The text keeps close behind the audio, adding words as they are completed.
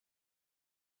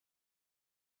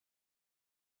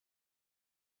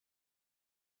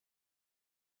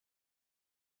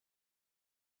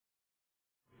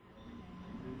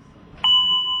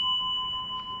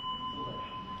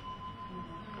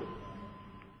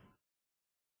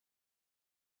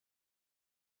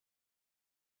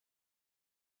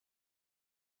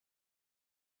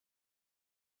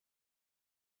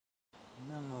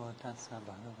Namo tassa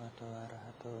bhagavato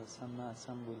arahato samma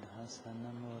sambuddhassa.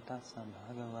 Namo tassa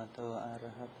bhagavato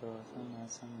arahato samma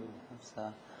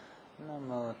sambuddhassa.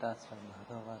 Namo tassa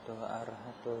bhagavato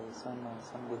arahato samma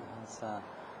sambuddhassa.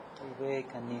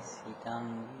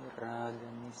 Vivekanisitang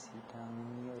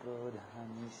viraganisitang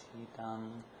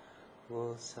nirodhanisitang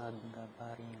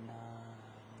vosadgaparinam.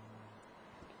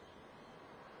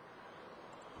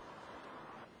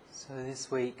 So this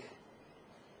week,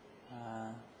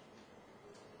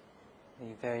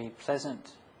 the very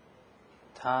pleasant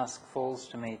task falls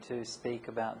to me to speak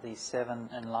about the 7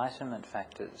 Enlightenment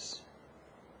Factors.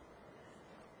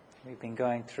 We've been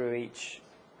going through each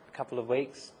couple of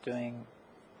weeks doing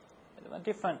a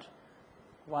different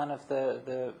one of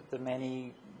the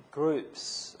many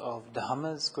groups of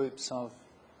Dhammas, groups of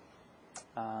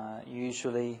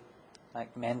usually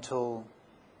like mental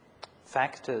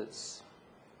factors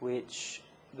which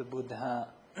the Buddha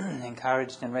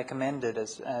encouraged and recommended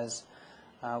as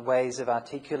ways of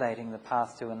articulating the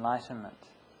path to enlightenment.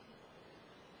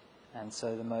 And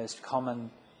so the most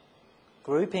common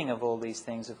grouping of all these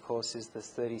things, of course, is the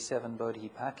 37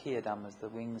 Bodhipakkhya Dhammas, the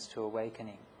wings to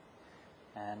awakening.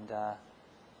 And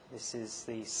this is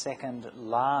the second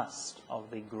last of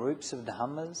the groups of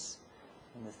Dhammas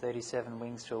in the 37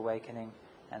 wings to awakening,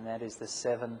 and that is the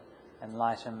 7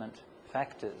 Enlightenment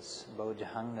Factors,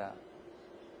 Bodhanga.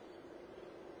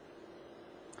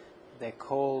 They're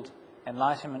called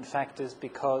Enlightenment Factors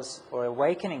because, or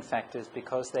Awakening Factors,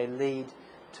 because they lead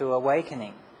to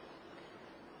awakening.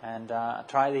 And I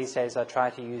try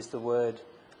to use the word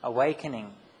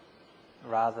awakening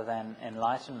rather than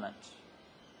enlightenment.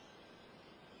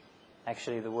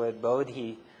 Actually, the word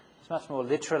bodhi much more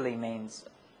literally means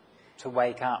to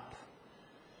wake up.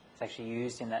 It's actually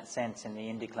used in that sense in the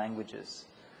Indic languages.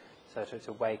 So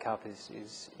to wake up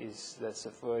is that's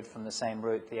a word from the same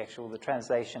root. The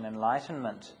translation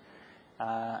enlightenment,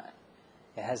 it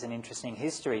has an interesting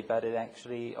history, but it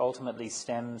actually ultimately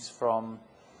stems from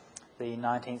the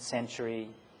 19th century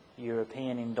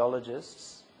European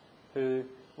Indologists who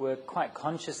were quite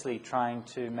consciously trying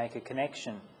to make a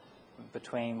connection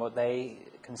between what they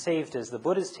conceived as the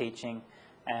Buddha's teaching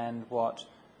and what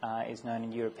is known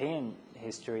in European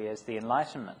history as the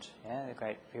Enlightenment, the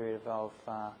great period of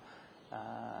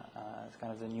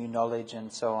kind of the new knowledge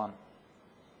and so on.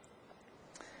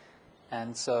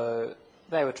 And so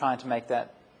they were trying to make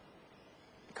that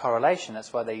correlation.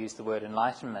 That's why they used the word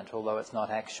enlightenment, although it's not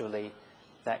actually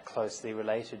that closely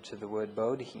related to the word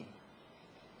bodhi.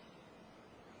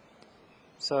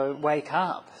 So wake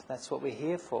up. That's what we're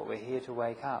here for. We're here to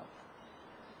wake up.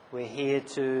 We're here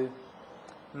to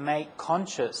make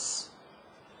conscious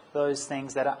those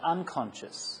things that are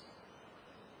unconscious.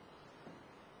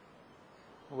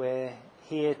 We're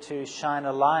here to shine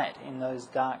a light in those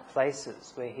dark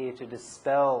places. We're here to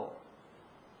dispel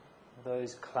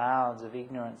those clouds of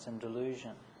ignorance and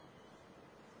delusion.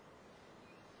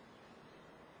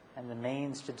 And the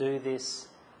means to do this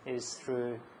is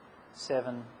through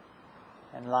 7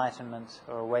 enlightenment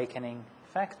or awakening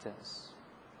factors.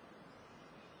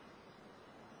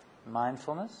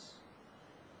 Mindfulness,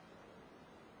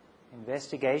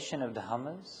 investigation of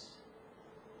Dhammas,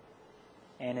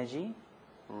 energy,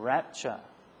 rapture,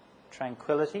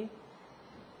 tranquility,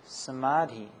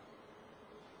 samadhi,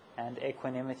 and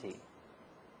equanimity.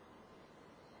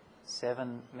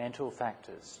 7 mental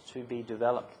factors to be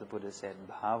developed, the Buddha said,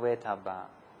 bhavettabha.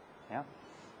 Yeah?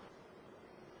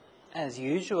 As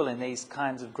usual in these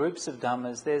kinds of groups of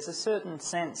Dhammas, there's a certain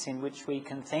sense in which we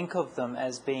can think of them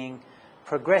as being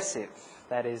progressive.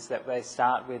 That is, that they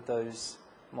start with those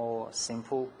more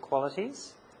simple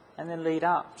qualities and then lead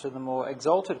up to the more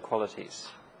exalted qualities.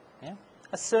 Yeah?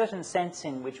 A certain sense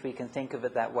in which we can think of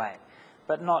it that way,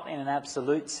 but not in an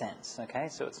absolute sense. Okay,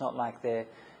 so it's not like they're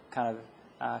kind of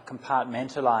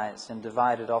compartmentalized and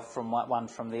divided off from one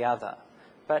from the other.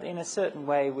 But in a certain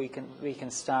way, we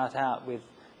can start out with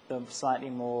the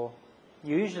slightly more.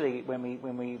 Usually, when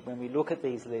we look at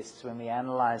these lists, when we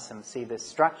analyze them, see the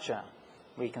structure,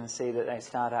 we can see that they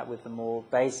start out with the more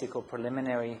basic or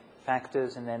preliminary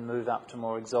factors and then move up to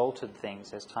more exalted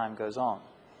things as time goes on.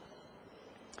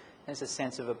 There's a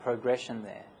sense of a progression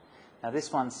there. Now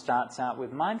this one starts out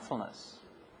with mindfulness.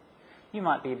 You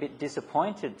might be a bit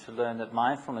disappointed to learn that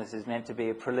mindfulness is meant to be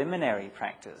a preliminary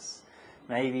practice.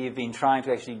 Maybe you've been trying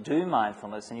to actually do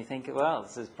mindfulness and you think, well,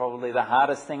 this is probably the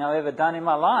hardest thing I've ever done in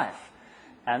my life.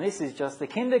 And this is just the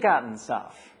kindergarten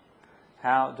stuff.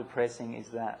 How depressing is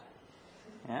that?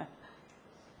 Yeah?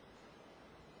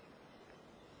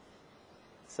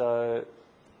 So,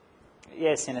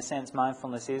 yes, in a sense,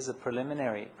 mindfulness is a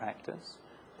preliminary practice,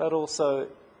 but also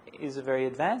is a very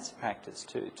advanced practice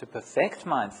to perfect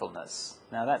mindfulness.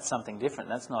 Now that's something different.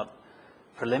 That's not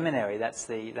preliminary. That's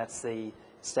the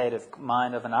state of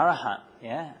mind of an arahant.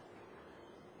 Yeah,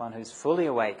 one who's fully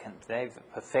awakened. They've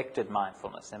perfected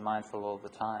mindfulness. They're mindful all the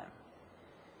time.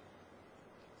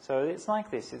 So it's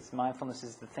like this. Mindfulness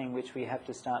is the thing which we have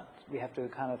to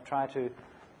kind of try to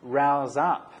rouse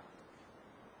up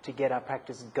to get our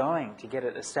practice going, to get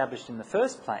it established in the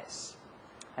first place.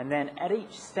 And then at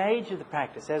each stage of the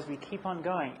practice, as we keep on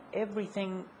going, every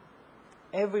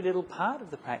little part of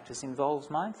the practice involves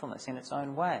mindfulness in its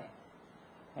own way.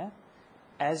 Yeah?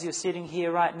 As you're sitting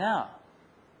here right now,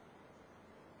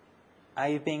 are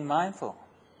you being mindful?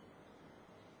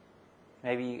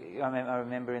 Maybe, I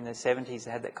remember in the 70s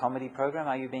they had that comedy program,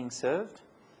 Are You Being Served? Do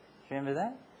you remember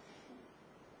that?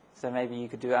 So maybe you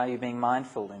could do Are You Being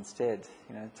Mindful instead?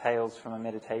 Tales from a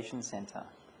meditation centre.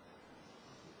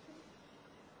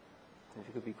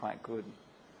 It could be quite good.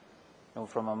 Or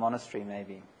from a monastery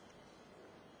maybe.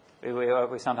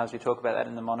 We sometimes talk about that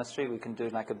in the monastery. We can do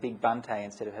like a big Bhante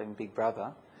instead of having Big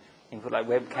Brother. You can put like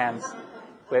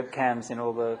webcams in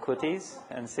all the kutis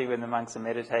and see when the monks are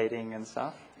meditating and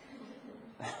stuff.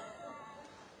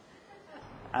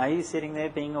 Are you sitting there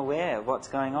being aware of what's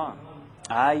going on?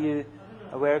 Are you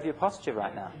aware of your posture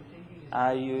right now?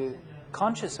 Are you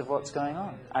conscious of what's going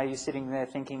on? Are you sitting there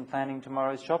planning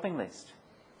tomorrow's shopping list?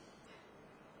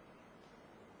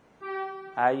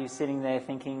 Are you sitting there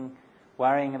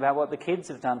worrying about what the kids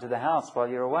have done to the house while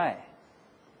you're away?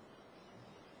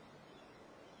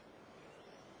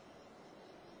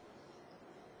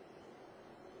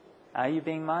 Are you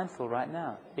being mindful right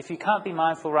now? If you can't be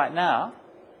mindful right now,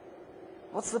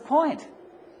 what's the point?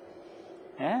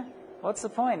 Yeah? What's the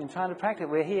point in trying to practice?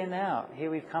 We're here now. Here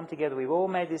we've come together. We've all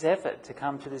made this effort to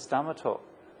come to this Dhamma talk.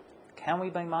 Can we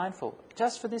be mindful?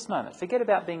 Just for this moment. Forget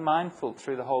about being mindful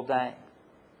through the whole day.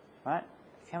 Right?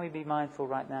 Can we be mindful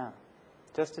right now?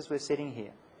 Just as we're sitting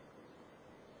here.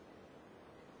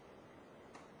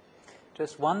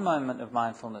 Just one moment of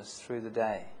mindfulness through the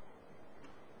day.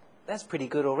 That's pretty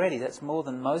good already. That's more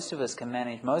than most of us can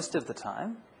manage most of the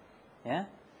time. Yeah?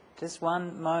 Just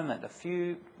one moment,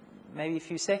 maybe a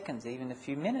few seconds, even a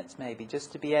few minutes maybe,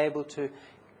 just to be able to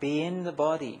be in the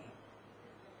body,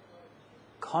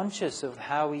 conscious of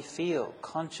how we feel,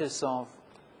 conscious of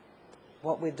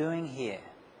what we're doing here,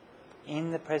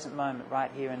 in the present moment,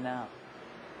 right here and now.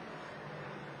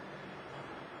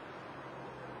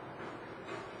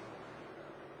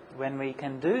 When we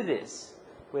can do this,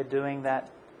 we're doing that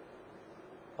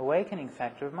awakening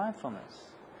factor of mindfulness.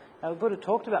 Now, the Buddha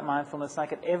talked about mindfulness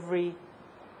like at every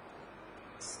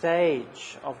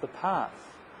stage of the path.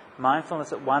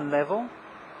 Mindfulness at one level,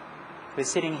 we're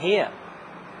sitting here,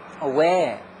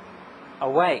 aware,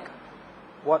 awake,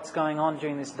 what's going on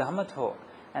during this Dhamma talk,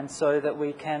 and so that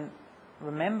we can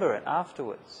remember it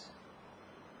afterwards.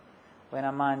 When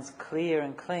our mind's clear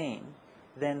and clean,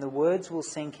 then the words will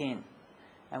sink in,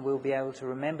 and we'll be able to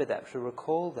remember that, to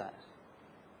recall that.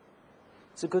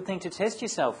 It's a good thing to test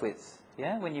yourself with,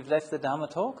 yeah? When you've left the Dhamma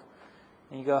talk,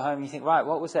 and you go home and you think, right,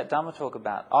 what was that Dhamma talk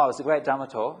about? Oh, it was a great Dhamma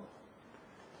talk.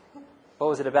 What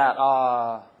was it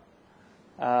about?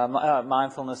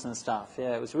 Mindfulness and stuff.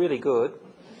 Yeah, it was really good.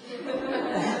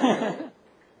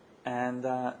 And,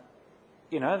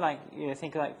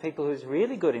 think like people who's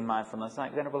really good in mindfulness,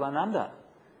 like Venerable Ananda,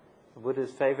 the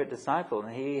Buddha's favourite disciple,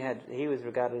 and he was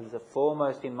regarded as the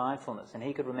foremost in mindfulness, and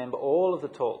he could remember all of the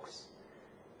talks,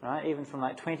 right? Even from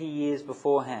like 20 years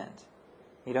beforehand.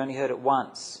 He'd only heard it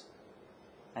once,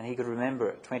 and he could remember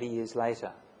it 20 years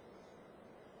later.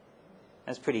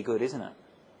 That's pretty good, isn't it?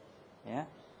 Yeah?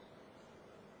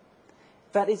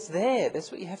 But it's there.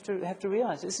 That's what you have to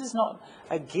realise. This is not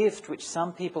a gift which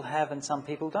some people have and some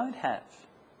people don't have.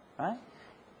 Right?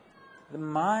 The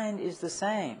mind is the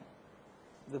same.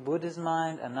 The Buddha's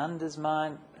mind, Ananda's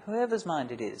mind, whoever's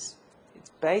mind it is.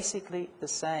 It's basically the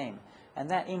same.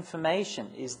 And that information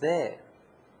is there.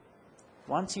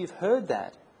 Once you've heard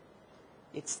that,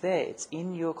 it's there. It's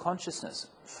in your consciousness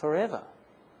forever.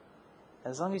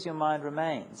 As long as your mind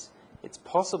remains, it's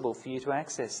possible for you to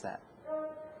access that.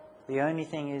 The only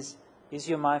thing is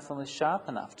your mindfulness sharp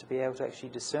enough to be able to actually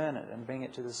discern it and bring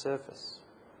it to the surface?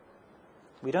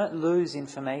 We don't lose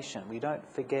information, we don't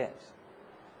forget.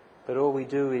 But all we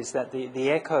do is that the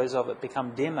echoes of it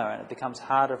become dimmer and it becomes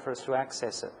harder for us to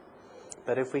access it.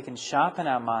 But if we can sharpen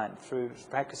our mind through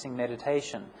practicing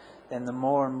meditation, then the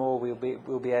more and more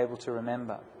we'll be able to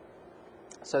remember.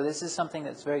 So this is something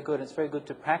that's very good. It's very good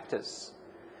to practice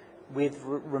with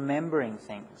remembering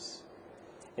things.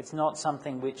 It's not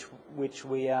something which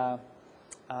we are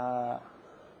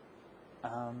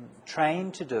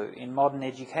trained to do in modern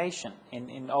education.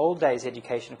 In old days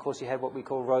education, of course, you had what we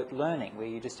call rote learning, where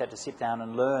you just had to sit down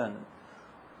and learn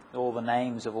all the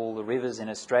names of all the rivers in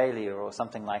Australia or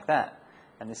something like that.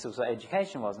 And this was what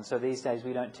education was. And so these days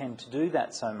we don't tend to do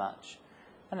that so much.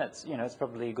 And that's, it's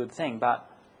probably a good thing. But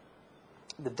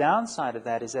the downside of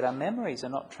that is that our memories are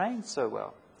not trained so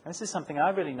well. And this is something I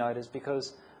really noticed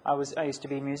because I used to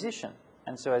be a musician.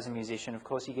 And so as a musician, of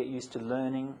course, you get used to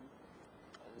learning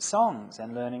songs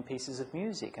and learning pieces of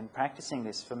music and practicing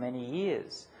this for many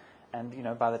years. And,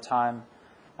 by the time,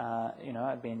 by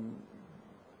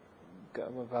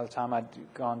the time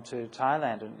I'd gone to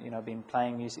Thailand and, been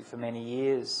playing music for many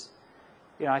years,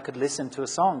 I could listen to a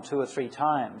song 2 or 3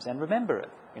 times and remember it,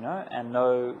 and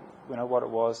know, what it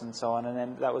was and so on. And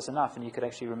then that was enough, and you could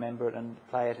actually remember it and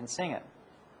play it and sing it.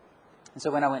 And so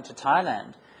when I went to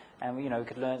Thailand, and we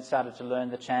started to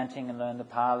learn the chanting and learn the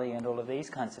Pali and all of these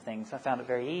kinds of things, I found it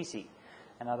very easy.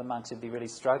 And other monks would be really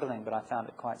struggling, but I found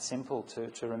it quite simple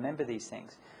to remember these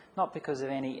things. Not because of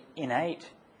any innate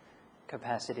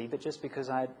capacity, but just because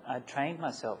I'd trained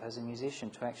myself as a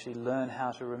musician to actually learn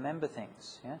how to remember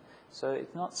things. Yeah? So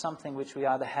it's not something which we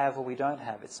either have or we don't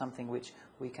have. It's something which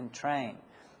we can train.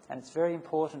 And it's very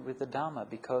important with the Dhamma,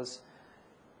 because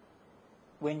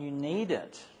when you need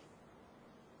it,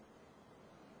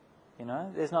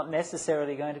 there's not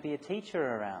necessarily going to be a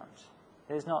teacher around.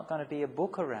 There's not going to be a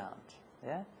book around.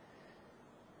 Yeah?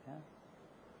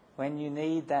 When you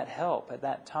need that help at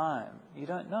that time, you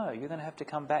don't know. You're going to have to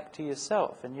come back to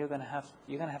yourself, and you're going to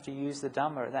have to use the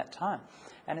Dhamma at that time.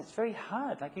 And it's very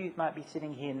hard. Like, you might be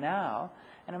sitting here now,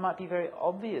 and it might be very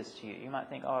obvious to you. You might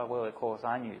think, oh, well, of course,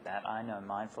 I knew that. I know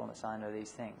mindfulness. I know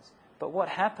these things. But what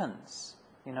happens,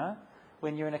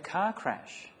 when you're in a car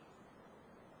crash?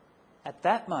 At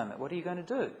that moment, what are you going to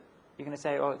do? You're going to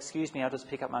say, oh, excuse me, I'll just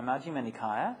pick up my Majjhima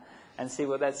Nikaya and see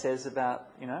what that says about,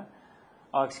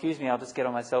 oh, excuse me, I'll just get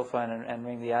on my cell phone and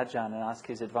ring the Ajahn and ask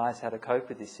his advice how to cope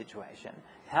with this situation.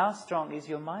 How strong is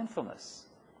your mindfulness?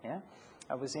 Yeah?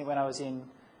 When I was in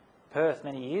Perth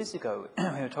many years ago,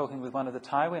 we were talking with one of the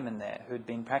Thai women there who'd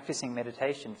been practicing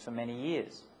meditation for many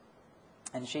years.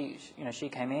 And she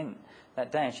came in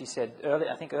that day and she said,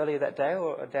 earlier that day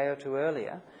or a day or two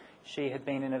earlier, she had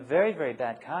been in a very, very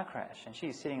bad car crash, and she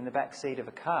was sitting in the back seat of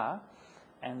a car,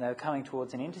 and they were coming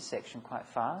towards an intersection quite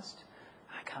fast.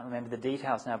 I can't remember the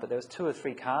details now, but there was 2 or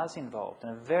 3 cars involved in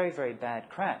a very, very bad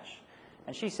crash.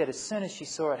 And she said as soon as she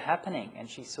saw it happening and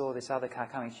she saw this other car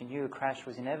coming, she knew a crash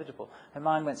was inevitable. Her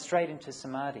mind went straight into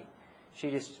samadhi.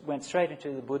 She just went straight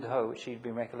into the buddha, which she'd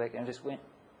been recollecting, and just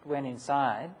went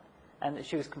inside. And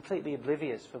she was completely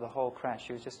oblivious for the whole crash.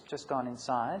 She was just gone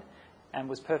inside and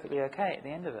was perfectly okay at the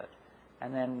end of it.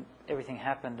 And then everything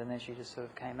happened, and then she just sort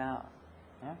of came out.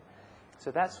 Yeah?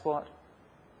 So that's what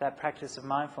that practice of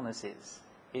mindfulness is.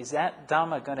 Is that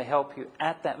Dhamma going to help you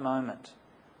at that moment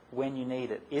when you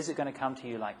need it? Is it going to come to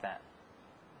you like that?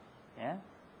 Yeah?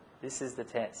 This is the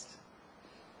test.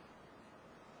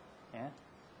 Yeah?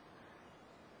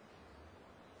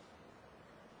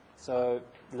 So,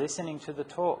 listening to the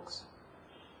talks,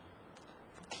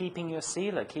 keeping your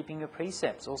sila, keeping your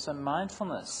precepts, also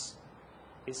mindfulness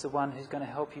is the one who's going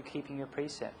to help you keeping your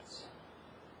precepts.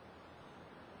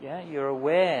 Yeah, you're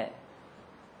aware.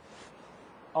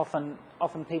 Often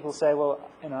people say, well,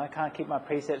 I can't keep my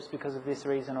precepts because of this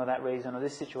reason or that reason or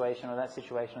this situation or that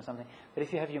situation or something. But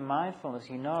if you have your mindfulness,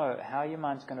 you know how your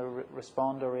mind's going to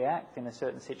respond or react in a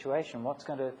certain situation. What's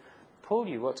going to pull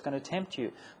you? What's going to tempt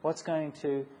you? What's going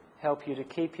to help you to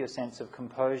keep your sense of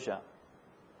composure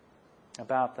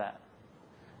about that?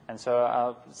 And so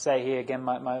I'll say here again,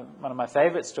 one of my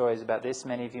favourite stories about this.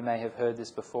 Many of you may have heard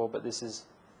this before, but this is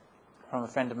from a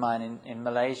friend of mine in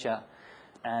Malaysia.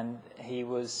 And he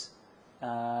was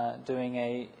doing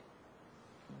a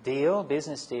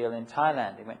business deal in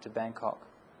Thailand. He went to Bangkok.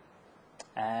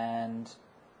 And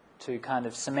to kind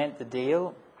of cement the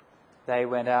deal, they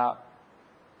went out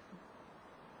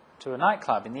to a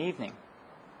nightclub in the evening.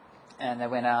 And they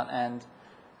went out and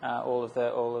all of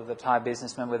the Thai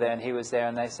businessmen were there, and he was there,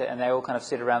 and they all kind of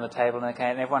sit around the table, and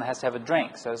everyone has to have a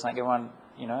drink. So it's like everyone,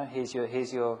 here's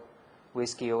your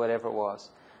whiskey or whatever it was.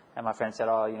 And my friend said,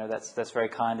 oh, that's very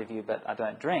kind of you, but I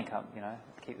don't drink. I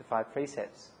keep the 5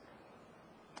 precepts.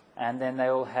 And then they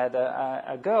all had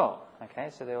a girl.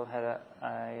 Okay, so they all had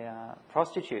a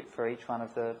prostitute for each one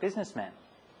of the businessmen.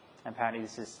 And apparently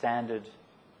this is standard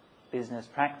business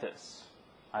practice.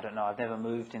 I don't know. I've never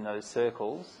moved in those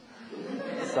circles.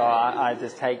 So I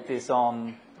just take this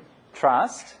on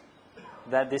trust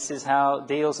that this is how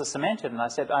deals are cemented. And I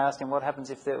asked him, what happens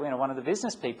if one of the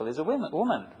business people is a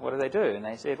woman? What do they do? And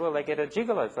they said, well, they get a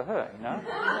gigolo for her,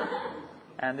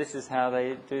 and this is how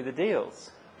they do the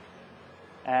deals.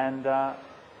 And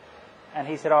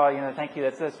he said, oh, thank you,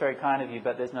 that's very kind of you,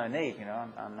 but there's no need,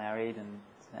 I'm married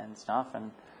and stuff.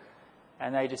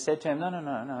 And they just said to him,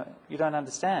 no, you don't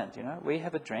understand, we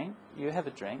have a drink, you have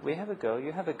a drink, we have a girl,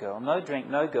 you have a girl, no drink,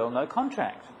 no girl, no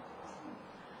contract.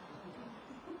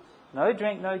 No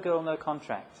drink, no girl, no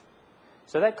contract.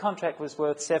 So that contract was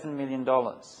worth $7 million.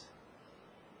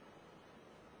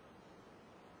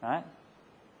 Right?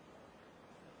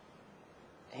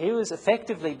 He was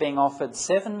effectively being offered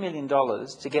 $7 million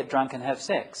to get drunk and have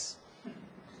sex.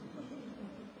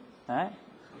 Right?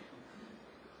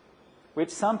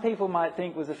 Which some people might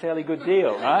think was a fairly good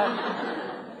deal, right?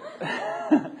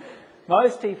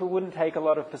 Most people wouldn't take a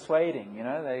lot of persuading,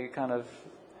 they kind of...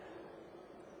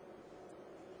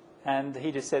 And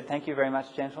he just said, thank you very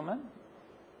much, gentlemen,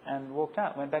 and walked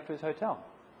out, went back to his hotel.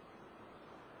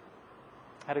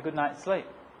 Had a good night's sleep.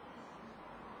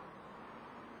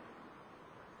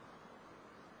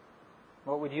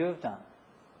 What would you have done?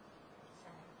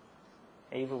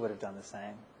 Eva would have done the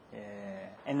same. Yeah.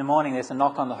 In the morning, there's a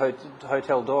knock on the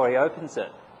hotel door. He opens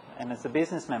it, and it's the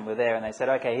businessmen were there, and they said,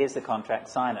 okay, here's the contract,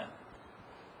 sign it.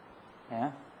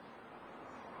 Yeah?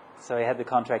 So he had the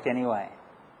contract anyway.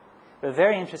 But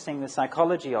very interesting, the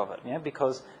psychology of it,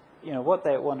 because, what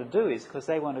they want to do is, because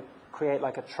they want to create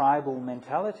like a tribal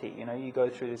mentality, you go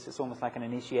through this, it's almost like an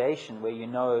initiation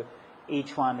where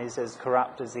each one is as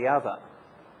corrupt as the other.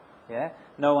 Yeah?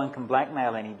 No one can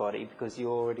blackmail anybody because you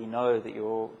already know that you're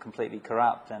all completely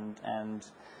corrupt, and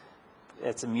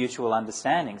it's a mutual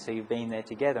understanding, so you've been there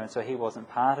together, and so he wasn't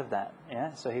part of that,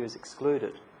 yeah? So he was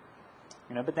excluded.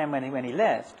 But then when he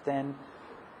left, then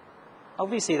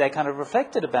obviously they kind of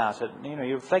reflected about it. You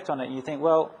reflect on it and you think,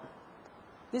 well,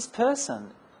 this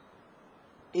person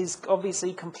is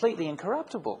obviously completely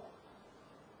incorruptible.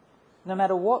 No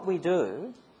matter what we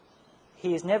do,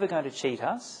 he is never going to cheat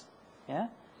us, yeah?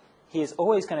 He is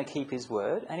always going to keep his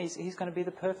word, and he's going to be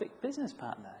the perfect business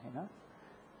partner,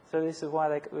 So this is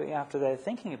why after they're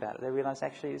thinking about it, they realise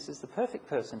actually this is the perfect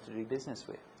person to do business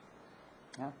with.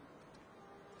 Yeah?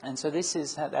 And so this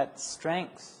is that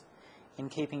strength in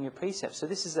keeping your precepts. So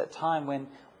this is that time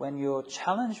when you're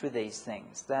challenged with these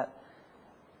things, that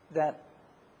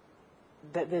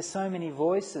there's so many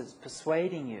voices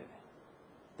persuading you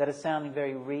that are sounding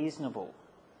very reasonable.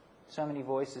 So many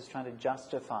voices trying to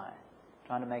justify,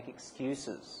 trying to make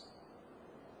excuses.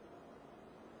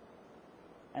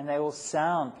 And they all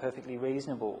sound perfectly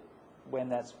reasonable when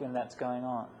that's going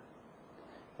on.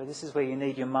 But this is where you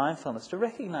need your mindfulness to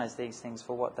recognize these things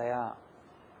for what they are.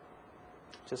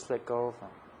 Just let go of them.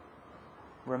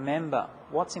 Remember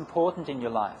what's important in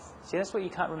your life. See, that's what you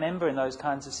can't remember in those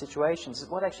kinds of situations.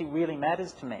 What actually really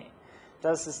matters to me?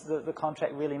 Does the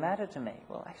contract really matter to me?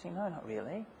 Well, actually, no, not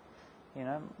really.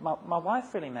 My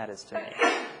wife really matters to me.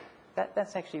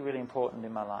 That's actually really important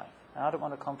in my life. And I don't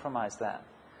want to compromise that.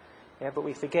 Yeah, but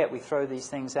we forget, we throw these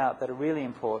things out that are really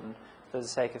important for the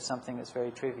sake of something that's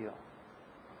very trivial.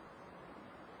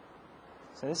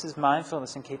 So this is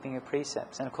mindfulness in keeping your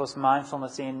precepts. And of course,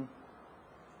 mindfulness in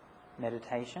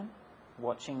meditation,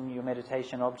 watching your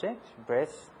meditation object,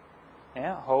 breath,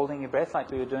 holding your breath like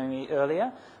we were doing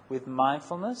earlier, with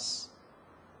mindfulness,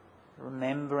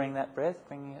 remembering that breath,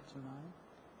 bringing it to mind.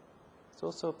 It's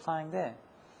also applying there.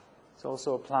 It's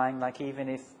also applying, like even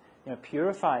if,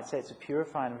 purified, say it's a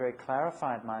purified and very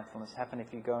clarified mindfulness happen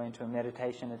if you go into a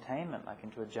meditation attainment, like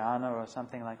into a jhana or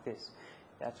something like this.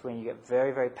 That's when you get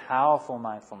very, very powerful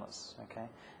mindfulness, okay?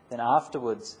 Then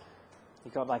afterwards,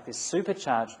 you've got like this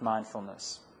supercharged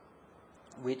mindfulness,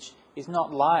 which is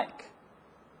not like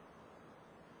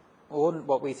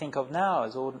what we think of now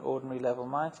as ordinary level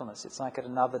mindfulness. It's like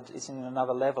it's in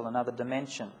another level, another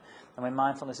dimension. And when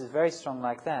mindfulness is very strong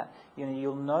like that,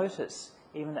 you'll notice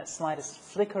even that slightest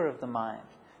flicker of the mind,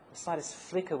 the slightest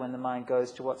flicker when the mind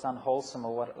goes to what's unwholesome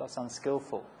or what's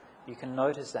unskillful. You can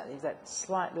notice that. There's that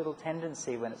slight little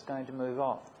tendency when it's going to move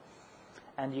off.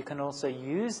 And you can also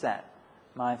use that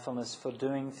mindfulness for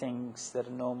doing things that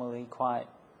are normally quite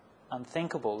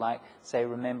unthinkable, like, say,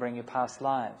 remembering your past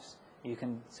lives. You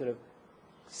can sort of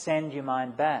send your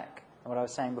mind back. And what I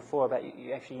was saying before about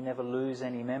you never lose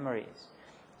any memories.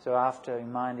 So after your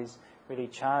mind is really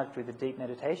charged with a deep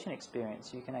meditation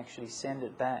experience, you can actually send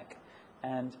it back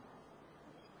and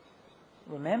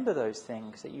remember those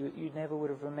things that you never would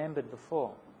have remembered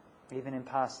before, even in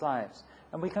past lives.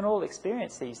 And we can all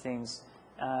experience these things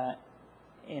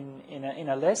in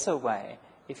a lesser way.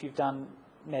 If you've done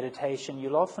meditation,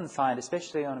 you'll often find,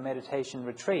 especially on a meditation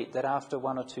retreat, that after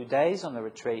 1 or 2 days on the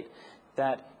retreat,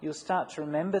 that you'll start to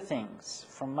remember things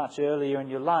from much earlier in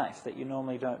your life that you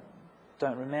normally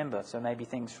don't remember. So maybe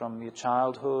things from your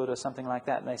childhood or something like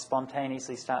that, and they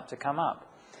spontaneously start to come up.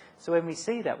 So when we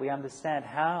see that, we understand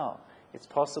how it's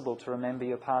possible to remember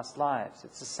your past lives.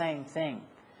 It's the same thing,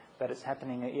 but it's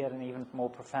happening at an even more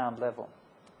profound level.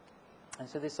 And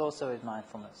so this also is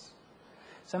mindfulness.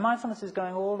 So mindfulness is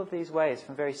going all of these ways,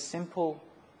 from very simple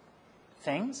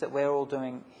things that we're all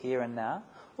doing here and now,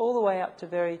 all the way up to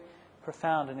very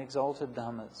profound and exalted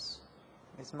dhammas.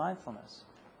 It's mindfulness.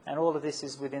 And all of this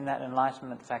is within that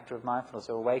enlightenment factor of mindfulness,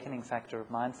 or awakening factor of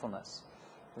mindfulness.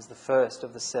 It's the first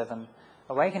of the 7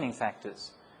 awakening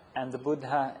factors. And the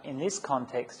Buddha, in this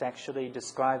context, actually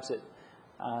describes it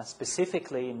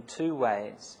specifically in 2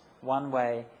 ways. One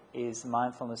way is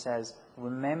mindfulness as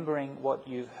remembering what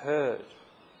you've heard,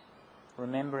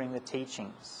 remembering the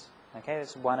teachings. Okay,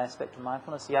 that's one aspect of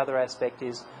mindfulness. The other aspect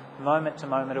is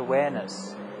moment-to-moment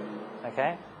awareness,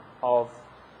 okay, of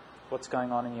what's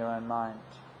going on in your own mind.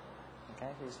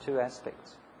 Okay, these 2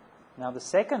 aspects. Now, the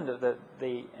second of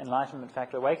the enlightenment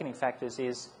factor, awakening factors,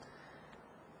 is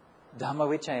Dhamma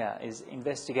Vichaya, is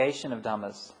investigation of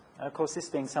Dhammas. And of course, this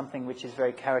being something which is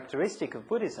very characteristic of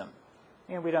Buddhism.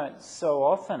 You know, we don't so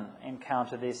often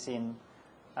encounter this in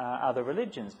other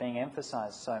religions being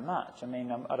emphasized so much. I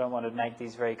mean, I don't want to make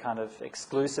these very kind of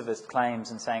exclusivist claims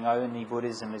and saying only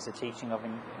Buddhism is a teaching of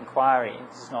inquiry.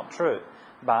 This is not true.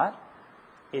 But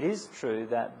it is true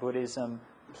that Buddhism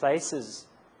places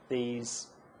these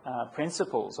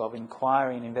principles of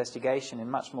inquiry and investigation in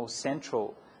much more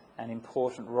central and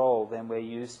important role than we're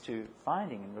used to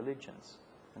finding in religions.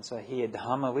 And so here,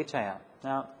 Dhamma Vichaya.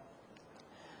 Now,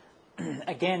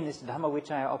 again, this Dhamma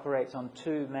Vichaya operates on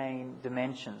 2 main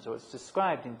dimensions, or it's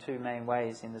described in 2 main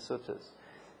ways in the suttas,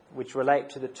 which relate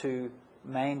to the 2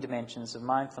 main dimensions of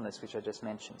mindfulness, which I just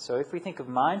mentioned. So if we think of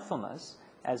mindfulness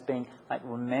as being like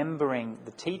remembering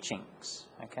the teachings,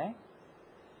 okay,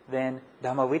 then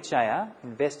Dhamma Vichaya,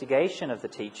 investigation of the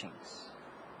teachings,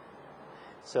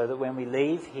 so that when we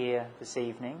leave here this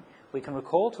evening, we can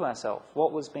recall to ourselves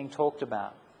what was being talked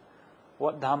about,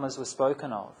 what dhammas were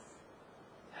spoken of,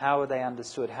 how are they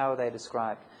understood, how are they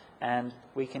described, and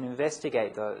we can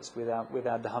investigate those with our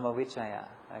Dhamma Vichaya,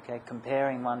 okay,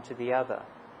 comparing one to the other,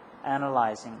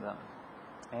 analysing them,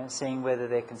 and seeing whether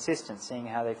they're consistent, seeing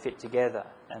how they fit together,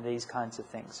 and these kinds of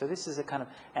things. So this is a kind of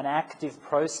an active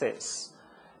process.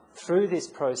 Through this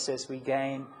process, we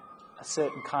gain a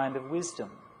certain kind of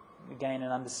wisdom. We gain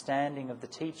an understanding of the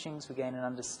teachings, we gain an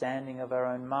understanding of our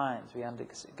own minds, we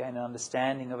gain an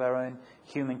understanding of our own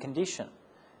human condition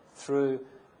through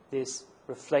this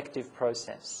reflective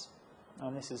process.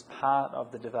 And this is part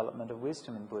of the development of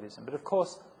wisdom in Buddhism. But of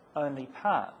course, only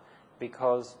part,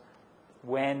 because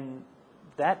while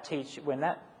that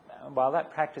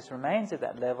practice remains at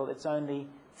that level, it's only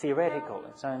theoretical,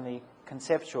 it's only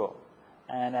conceptual,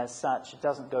 and as such, it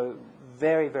doesn't go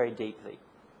very, very deeply.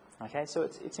 Okay, so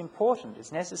it's important,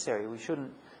 it's necessary. We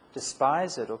shouldn't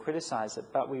despise it or criticize it,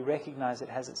 but we recognize it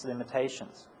has its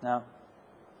limitations. Now,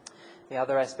 the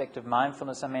other aspect of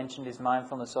mindfulness I mentioned is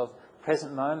mindfulness of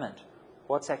present moment.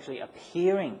 What's actually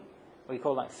appearing, we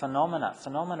call like phenomena.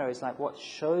 Phenomena is like what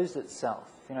shows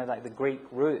itself. You know, like the Greek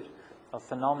root of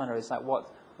phenomena is like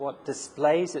what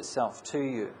displays itself to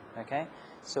you. Okay,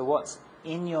 so what's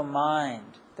in your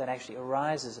mind that actually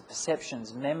arises of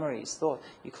perceptions, memories, thought.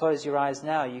 You close your eyes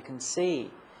now, you can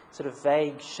see sort of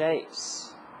vague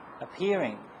shapes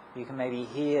appearing. You can maybe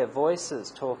hear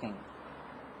voices talking.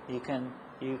 You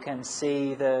can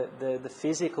see the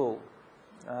physical,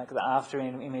 like the after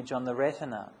image on the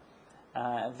retina,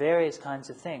 various kinds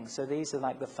of things. So these are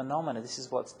like the phenomena. This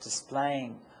is what's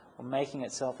displaying or making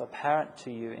itself apparent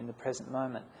to you in the present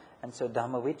moment. And so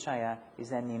Dhamma Vichaya is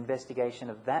then the investigation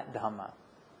of that Dhamma.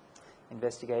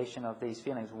 Investigation of these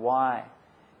feelings. Why?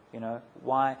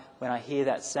 Why when I hear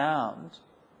that sound,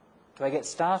 do I get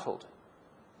startled?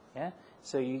 Yeah?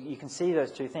 So you can see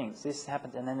those 2 things. This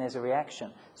happens and then there's a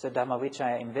reaction. So Dhamma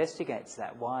Vichaya investigates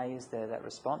that. Why is there that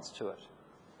response to it?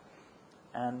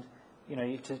 And,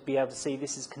 you to be able to see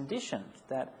this is conditioned,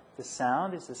 that the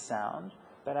sound is the sound,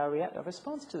 but our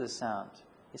response to the sound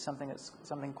is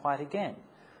something quite again.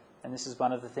 And this is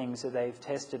one of the things that they've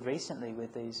tested recently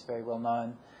with these very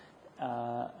well-known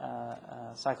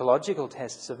psychological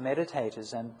tests of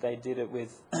meditators, and they did it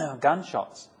with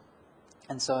gunshots.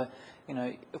 And so,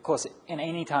 of course,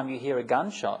 any time you hear a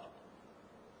gunshot,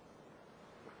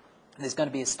 there's going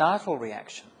to be a startle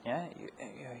reaction. Yeah,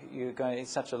 it's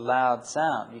such a loud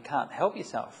sound, you can't help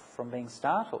yourself from being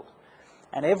startled.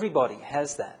 And everybody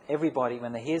has that. Everybody,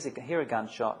 when they hear a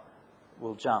gunshot,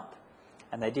 will jump.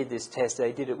 And they did this test.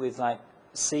 They did it with like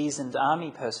seasoned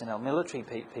army personnel, military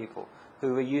people,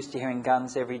 who were used to hearing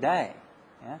guns every day.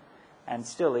 Yeah? And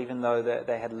still, even though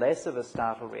they had less of a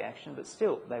startle reaction, but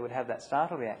still they would have that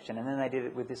startle reaction. And then they did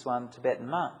it with this one Tibetan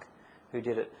monk who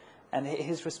did it. And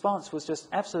his response was just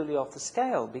absolutely off the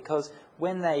scale, because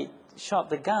when they shot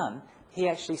the gun, he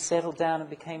actually settled down and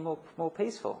became more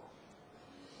peaceful.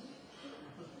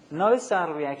 No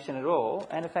startle reaction at all,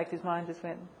 and in fact his mind just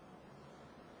went,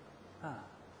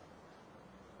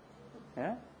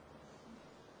 yeah?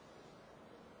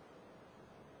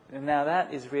 And now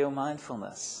that is real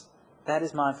mindfulness. That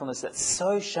is mindfulness that's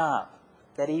so sharp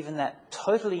that even that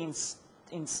totally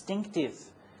instinctive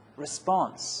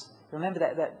response, remember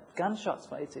that gunshot,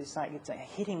 it's like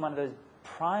hitting one of those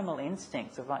primal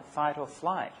instincts of like fight or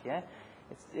flight, yeah?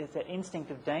 It's that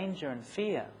instinct of danger and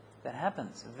fear that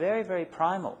happens. Very, very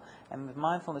primal. And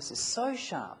mindfulness is so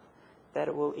sharp that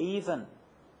it will even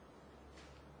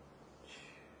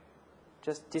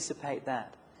just dissipate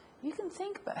that. You can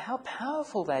think about how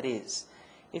powerful that is.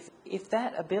 If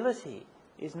that ability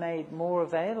is made more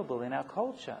available in our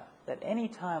culture, that any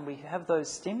time we have those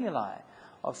stimuli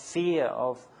of fear,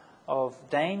 of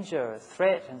danger,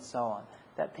 threat and so on,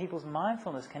 that people's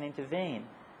mindfulness can intervene.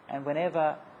 And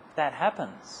whenever that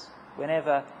happens,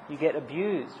 whenever you get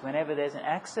abused, whenever there's an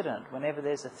accident, whenever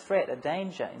there's a threat, a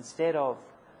danger, instead of,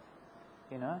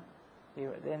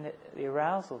 then the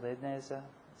arousal, then there's a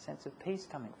sense of peace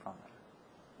coming from it.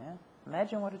 Yeah?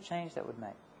 Imagine what a change that would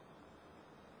make.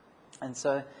 And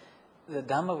so the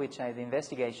Dhamma Vicaya, the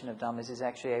investigation of Dhammas, is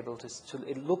actually able to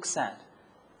it looks at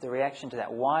the reaction to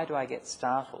that. Why do I get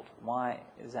startled? Why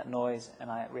is that noise and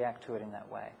I react to it in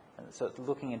that way? And so it's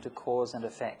looking into cause and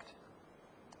effect.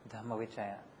 Dhamma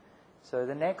Vicaya. So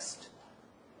the next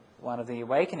one of the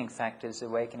awakening factors, the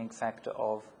awakening factor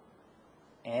of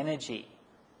energy,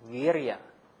 virya.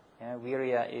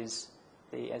 Virya is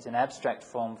as an abstract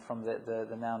form from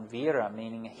the noun vira,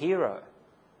 meaning a hero.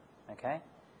 Okay?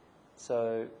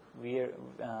 So virya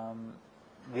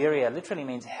literally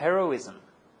means heroism.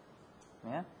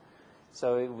 Yeah?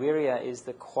 So virya is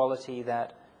the quality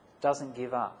that doesn't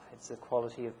give up. It's the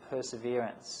quality of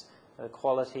perseverance. The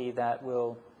quality that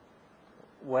will,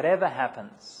 whatever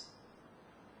happens,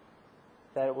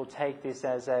 that it will take this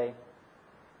as a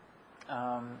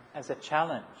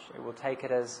challenge. It will take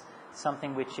it as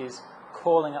something which is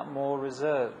calling up more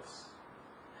reserves.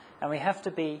 And we have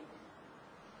to be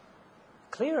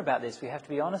clear about this. We have to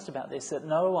be honest about this, that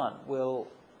no one will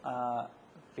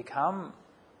become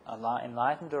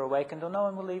enlightened or awakened, or no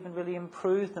one will even really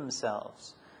improve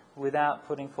themselves without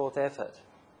putting forth effort,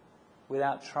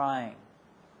 without trying.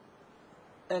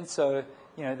 And so,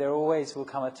 there always will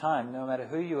come a time, no matter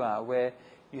who you are, where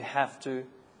you have to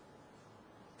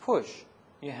push.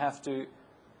 You have to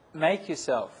make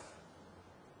yourself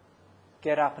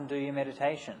get up and do your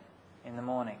meditation in the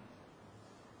morning.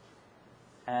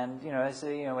 And,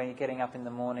 when you're getting up in the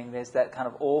morning, there's that kind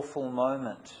of awful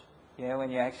moment,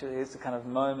 when it's a kind of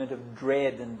moment of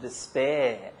dread and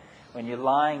despair, when you're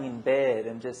lying in bed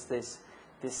and just the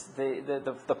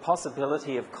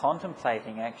possibility of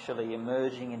contemplating actually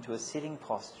emerging into a sitting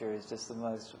posture is just the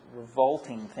most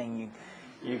revolting thing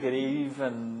you could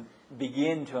even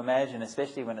begin to imagine,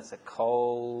 especially when it's a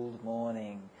cold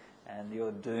morning and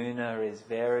your duna is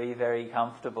very, very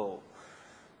comfortable.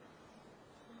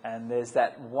 And there's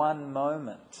that one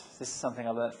moment. This is something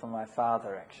I learnt from my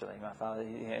father, actually. My father,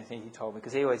 he told me,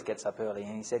 because he always gets up early,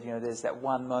 and he said, there's that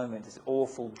one moment, this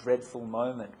awful, dreadful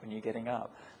moment when you're getting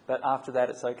up. But after that,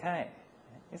 it's okay,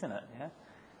 isn't it? Yeah.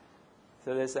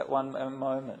 So there's that one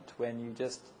moment when you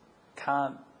just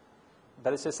can't.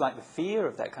 But it's just like the fear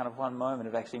of that kind of one moment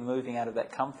of actually moving out of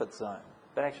that comfort zone.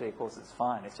 But actually, of course, it's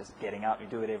fine. It's just getting up. You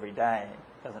do it every day.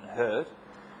 It doesn't hurt.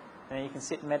 And then you can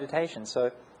sit in meditation.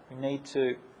 So you need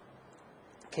to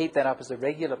keep that up as a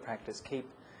regular practice. Keep,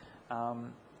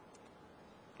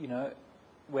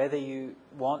 whether you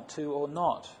want to or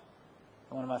not.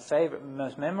 One of my favourite,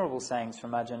 most memorable sayings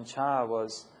from Ajahn Chah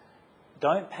was,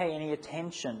 don't pay any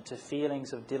attention to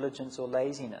feelings of diligence or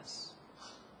laziness.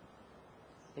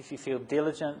 If you feel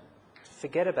diligent,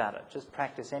 forget about it. Just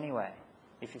practice anyway.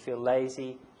 If you feel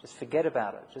lazy, just forget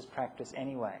about it. Just practice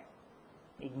anyway.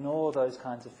 Ignore those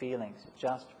kinds of feelings.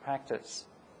 Just practice.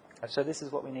 So this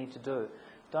is what we need to do.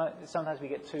 Sometimes we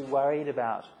get too worried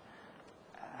about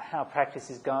how practice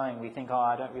is going. We think,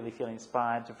 I don't really feel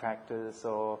inspired to practice,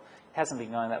 or it hasn't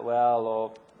been going that well,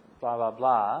 or blah, blah,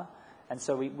 blah. And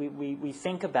so we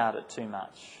think about it too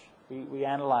much. We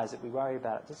analyse it, we worry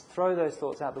about it. Just throw those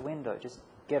thoughts out the window. Just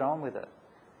get on with it.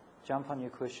 Jump on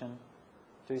your cushion.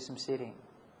 Do some sitting.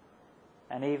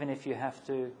 And even if you have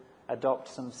to adopt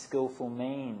some skillful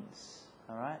means,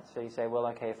 all right? So you say, well,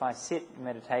 okay, if I sit in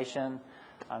meditation,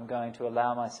 I'm going to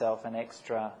allow myself an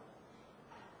extra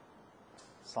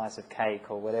slice of cake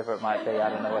or whatever it might be, I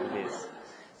don't know what it is.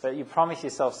 But you promise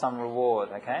yourself some reward,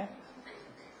 okay?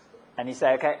 And you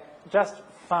say, okay, just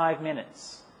 5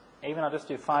 minutes. Even I'll just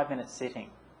do 5 minutes sitting.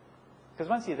 Because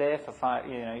once you're there for 5,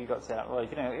 you've got to set up, well,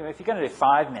 if you're going to do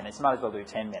 5 minutes, you might as well do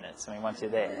 10 minutes. I mean, once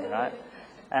you're there, right?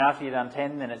 And after you've done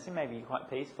 10 minutes, you may be quite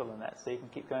peaceful in that, so you can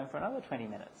keep going for another 20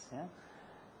 minutes, yeah?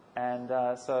 And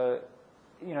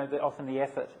often the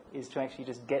effort is to actually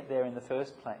just get there in the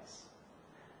first place.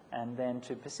 And then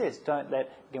to persist.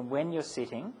 Again, when you're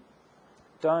sitting,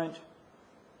 don't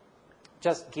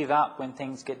just give up when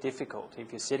things get difficult.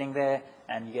 If you're sitting there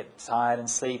and you get tired and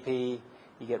sleepy,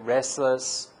 you get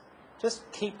restless, just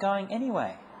keep going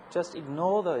anyway. Just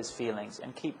ignore those feelings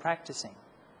and keep practicing.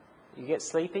 You get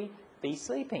sleepy, be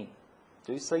sleepy.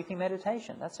 Do sleepy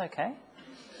meditation. That's okay.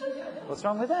 What's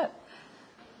wrong with that?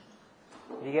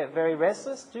 You get very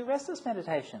restless, do restless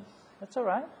meditation. That's all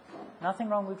right. Nothing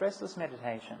wrong with restless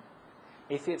meditation.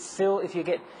 If you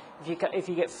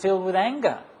get filled with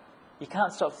anger, you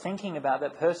can't stop thinking about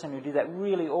that person who did that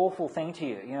really awful thing to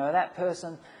you. That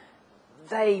person,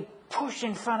 they pushed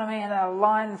in front of me in a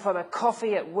line for the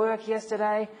coffee at work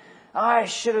yesterday. I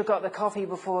should have got the coffee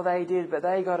before they did, but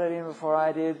they got it in before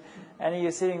I did. And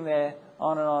you're sitting there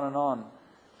on and on and on.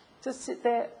 Just sit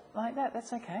there like that.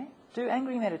 That's okay. Do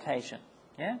angry meditation.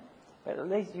 Yeah? But at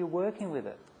least you're working with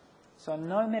it. So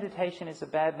no meditation is a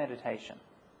bad meditation.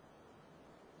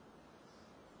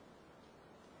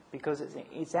 Because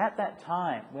it's at that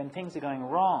time when things are going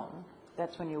wrong,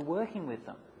 that's when you're working with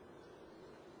them.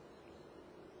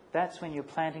 That's when you're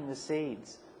planting the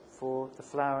seeds for the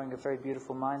flowering of very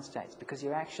beautiful mind states, because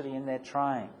you're actually in there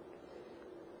trying.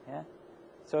 Yeah?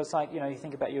 So it's like, you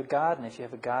think about your garden. If you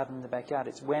have a garden in the backyard,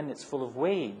 it's when it's full of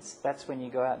weeds, that's when you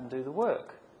go out and do the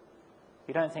work.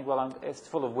 You don't think, well, it's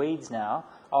full of weeds now.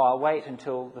 Oh, I'll wait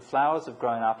until the flowers have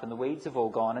grown up and the weeds have all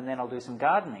gone, and then I'll do some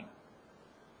gardening.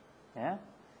 Yeah?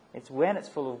 It's when it's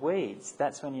full of weeds,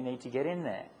 that's when you need to get in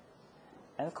there.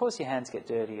 And of course your hands get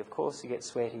dirty, of course you get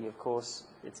sweaty, of course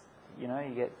it's, you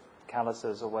get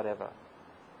calluses or whatever.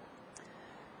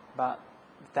 But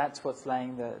that's what's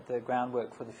laying the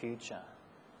groundwork for the future.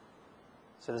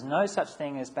 So there's no such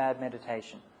thing as bad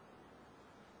meditation.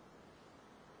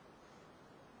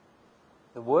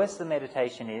 The worse the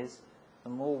meditation is, the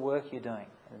more work you're doing,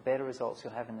 and the better results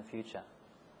you'll have in the future.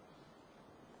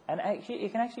 And actually, you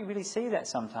can actually really see that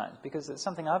sometimes, because it's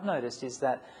something I've noticed is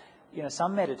that,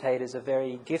 some meditators are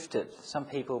very gifted. Some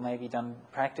people maybe done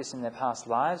practice in their past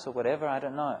lives or whatever, I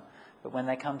don't know. But when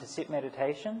they come to sit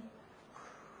meditation,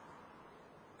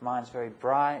 mind's very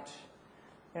bright.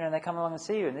 And they come along and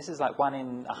see you, and this is like 1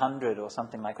 in 100 or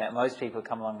something like that. Most people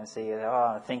come along and see you,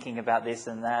 thinking about this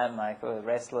and that, and like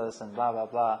restless and blah, blah,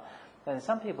 blah. And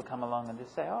some people come along and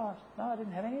just say, no, I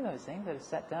didn't have any of those things. I just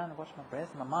sat down and watched my breath,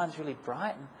 and my mind's really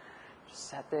bright, and just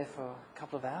sat there for a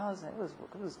couple of hours, and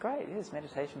it was great. It is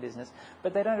meditation business.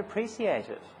 But they don't appreciate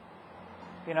it.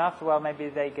 After a while, maybe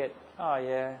they get,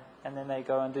 and then they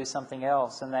go and do something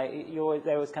else, and they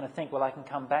always kind of think, well, I can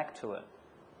come back to it.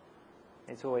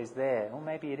 It's always there. Or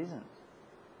maybe it isn't.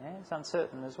 Yeah? It's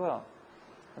uncertain as well.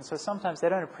 And so sometimes they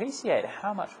don't appreciate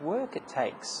how much work it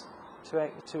takes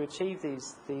to achieve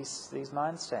these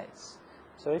mind states.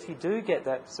 So if you do get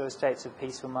those states of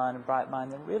peaceful mind and bright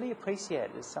mind, then really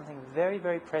appreciate it. It's something very,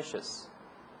 very precious.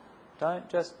 Don't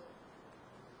just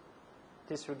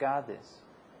disregard this.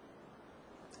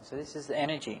 So this is the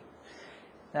energy.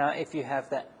 Now, if you have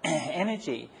that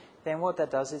energy, then what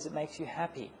that does is it makes you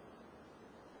happy.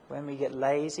 When we get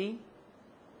laziness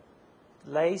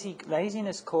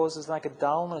causes like a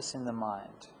dullness in the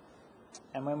mind.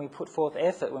 And when we put forth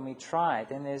effort, when we try,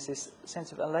 then there's this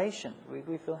sense of elation.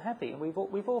 We feel happy. And we've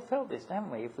all felt this,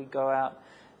 haven't we? If we go out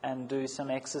and do some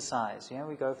exercise,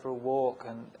 we go for a walk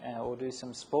or do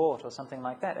some sport or something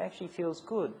like that, it actually feels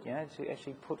good, to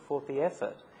actually put forth the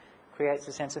effort. Creates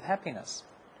a sense of happiness.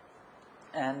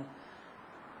 And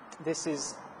this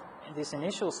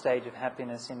initial stage of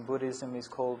happiness in Buddhism is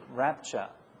called rapture,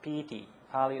 piti.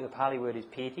 The Pali word is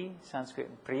piti, Sanskrit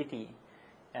priti.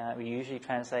 We usually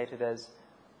translate it as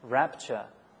rapture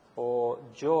or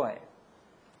joy.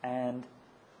 And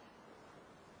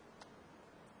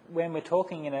when we're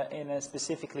talking in a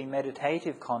specifically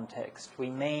meditative context, we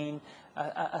mean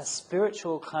a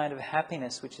spiritual kind of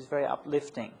happiness which is very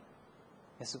uplifting.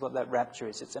 This is what that rapture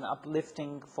is. It's an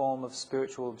uplifting form of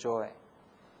spiritual joy.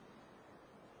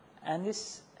 And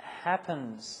this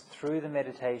happens through the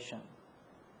meditation.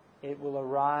 It will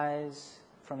arise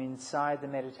from inside the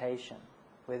meditation.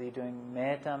 Whether you're doing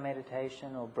metta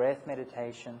meditation or breath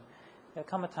meditation, there'll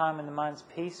come a time when the mind's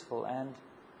peaceful and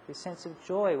this sense of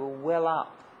joy will well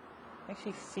up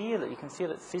Actually feel it. You can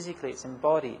feel it physically. It's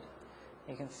embodied.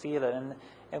 You can feel it, and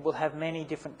it will have many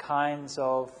different kinds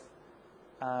of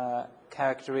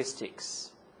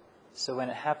characteristics. So when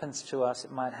it happens to us,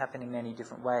 it might happen in many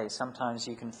different ways. Sometimes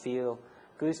you can feel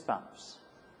goosebumps.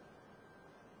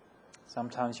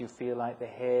 Sometimes you feel like the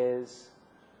hairs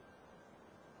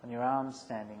on your arms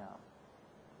standing up.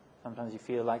 Sometimes you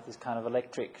feel like this kind of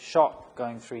electric shock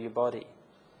going through your body.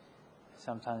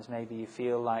 Sometimes maybe you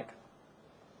feel like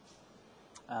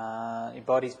your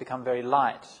body's become very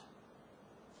light,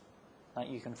 like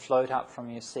you can float up from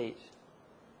your seat.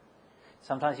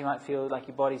 Sometimes you might feel like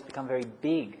your body's become very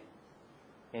big.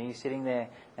 You know, you're sitting there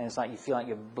and it's like you feel like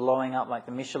you're blowing up like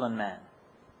the Michelin Man.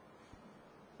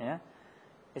 Yeah?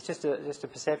 It's just a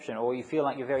perception. Or you feel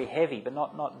like you're very heavy, but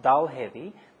not dull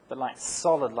heavy, but like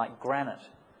solid, like granite.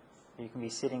 You can be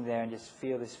sitting there and just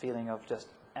feel this feeling of just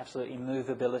absolute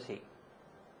immovability.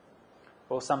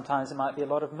 Or sometimes it might be a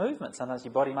lot of movement. Sometimes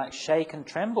your body might shake and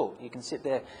tremble. You can sit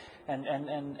there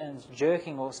and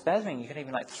jerking or spasming. You can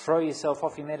even like throw yourself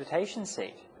off your meditation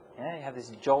seat. Yeah? You have this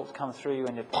jolt come through you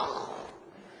and you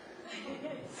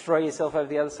throw yourself over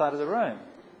the other side of the room,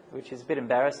 which is a bit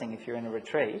embarrassing if you're in a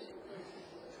retreat.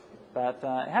 But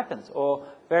it happens. Or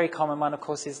very common one, of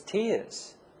course, is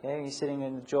tears. Yeah, you're sitting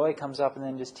and joy comes up and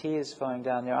then just tears flowing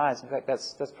down your eyes. In fact,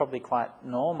 that's probably quite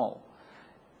normal,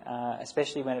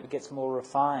 especially when it gets more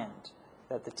refined,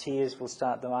 that the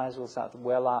eyes will start to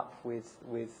well up with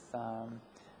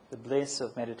the bliss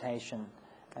of meditation,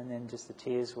 and then just the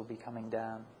tears will be coming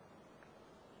down.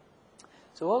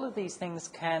 So all of these things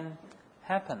can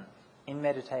happen in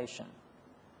meditation,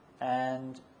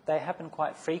 and they happen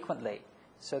quite frequently.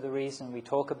 So the reason we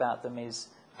talk about them is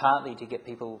partly to get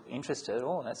people interested.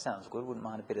 Oh, that sounds good, wouldn't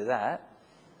mind a bit of that.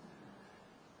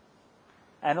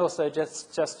 And also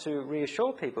just to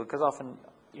reassure people, because often,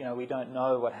 we don't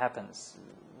know what happens.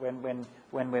 When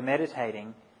we're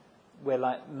meditating, we're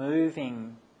like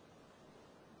moving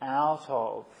out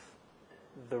of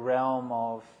the realm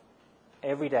of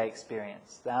everyday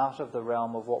experience, out of the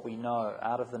realm of what we know,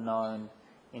 out of the known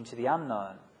into the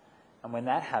unknown. And when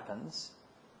that happens,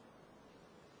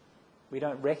 we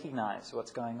don't recognize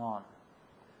what's going on.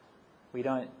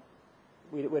 We're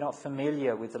not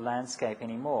familiar with the landscape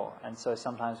anymore, and so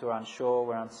sometimes we're unsure,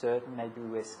 we're uncertain, maybe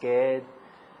we're scared,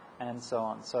 and so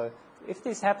on. So if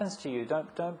this happens to you,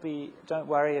 don't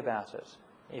worry about it.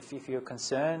 If you're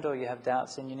concerned or you have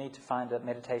doubts, then you need to find a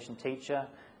meditation teacher,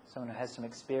 someone who has some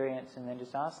experience, and then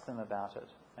just ask them about it.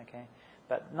 Okay?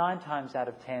 But 9 times out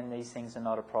of 10, these things are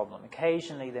not a problem.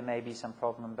 Occasionally there may be some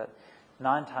problem, but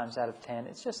 9 times out of 10,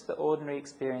 it's just the ordinary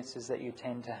experiences that you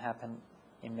tend to happen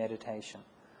in meditation.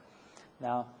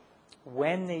 Now,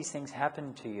 when these things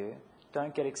happen to you,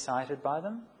 don't get excited by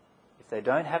them. If they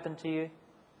don't happen to you,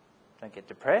 don't get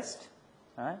depressed,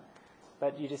 right?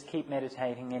 But you just keep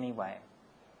meditating anyway.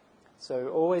 So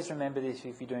always remember this: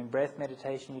 if you're doing breath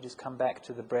meditation, you just come back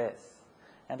to the breath.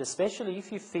 And especially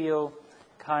if you feel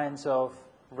kinds of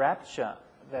rapture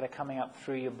that are coming up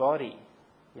through your body,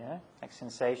 like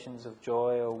sensations of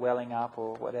joy or welling up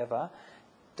or whatever,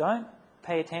 don't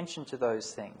pay attention to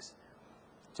those things.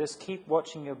 Just keep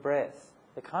watching your breath.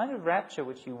 The kind of rapture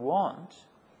which you want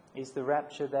is the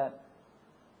rapture that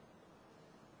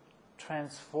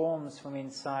transforms from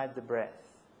inside the breath.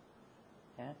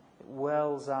 Yeah? It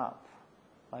wells up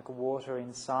like water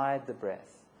inside the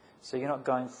breath. So you're not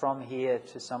going from here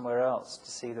to somewhere else to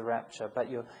see the rapture,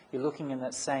 but you're looking in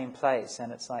that same place,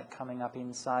 and it's like coming up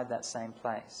inside that same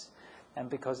place. And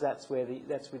because that's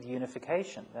with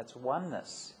unification, that's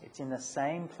oneness. It's in the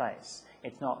same place.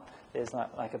 It's not, there's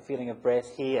not like a feeling of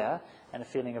breath here and a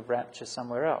feeling of rapture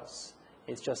somewhere else.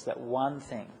 It's just that one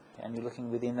thing, and you're looking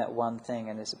within that one thing,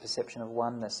 and there's a perception of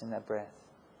oneness in that breath.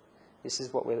 This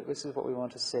is what we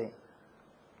want to see.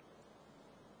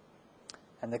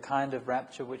 And the kind of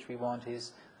rapture which we want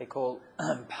is, they call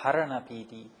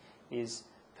paranapiti, is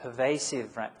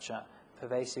pervasive rapture.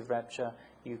 Pervasive rapture,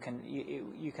 you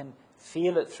can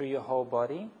feel it through your whole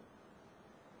body.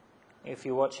 If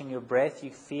you're watching your breath,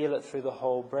 you feel it through the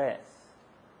whole breath.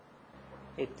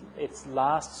 It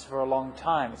lasts for a long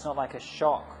time. It's not like a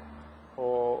shock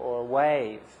or a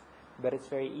wave, but it's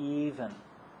very even.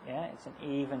 Yeah, it's an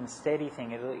even, steady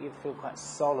thing. It'll feel quite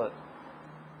solid.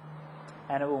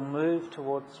 And it will move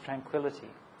towards tranquility.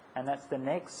 And that's the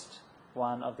next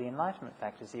one of the Enlightenment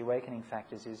Factors, the awakening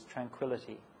factors, is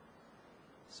tranquility.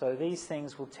 So these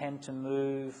things will tend to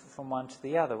move from one to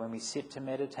the other. When we sit to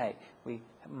meditate, we're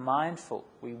mindful,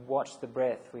 we watch the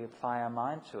breath, we apply our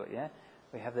mind to it. Yeah,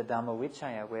 we have the Dhamma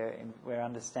Vichaya, where we're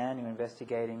understanding,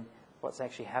 investigating what's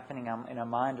actually happening in our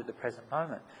mind at the present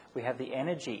moment. We have the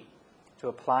energy to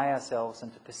apply ourselves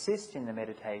and to persist in the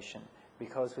meditation,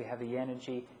 because we have the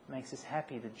energy, it makes us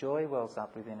happy, the joy wells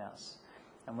up within us.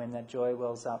 And when that joy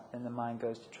wells up, then the mind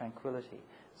goes to tranquility.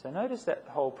 So notice that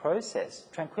whole process.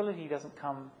 Tranquility doesn't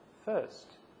come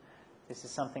first. This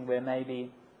is something where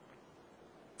maybe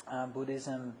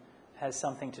Buddhism has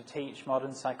something to teach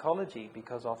modern psychology,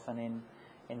 because often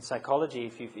in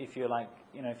psychology, if you're like,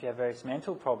 if you have various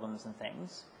mental problems and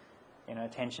things,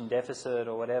 attention deficit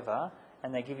or whatever,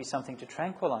 and they give you something to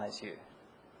tranquilize you.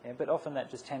 Yeah, but often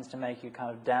that just tends to make you kind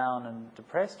of down and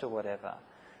depressed or whatever.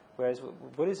 Whereas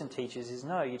what Buddhism teaches is,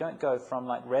 no, you don't go from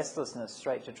like restlessness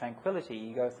straight to tranquility.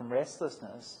 You go from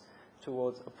restlessness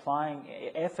towards applying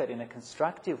effort in a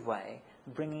constructive way,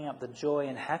 bringing up the joy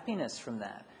and happiness from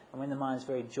that. And when the mind is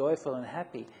very joyful and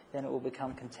happy, then it will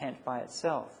become content by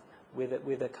itself,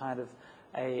 with a kind of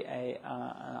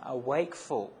a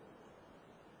wakeful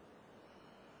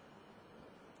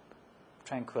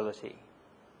tranquility.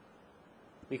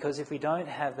 Because if we don't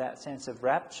have that sense of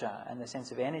rapture and the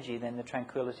sense of energy, then the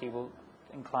tranquility will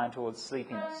incline towards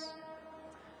sleepiness.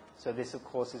 So this, of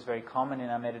course, is very common in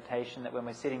our meditation, that when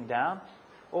we're sitting down,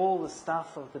 all the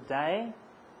stuff of the day,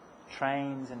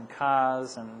 trains and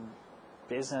cars and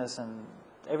business and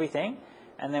everything,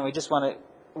 and then we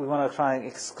want to try and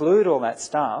exclude all that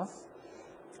stuff,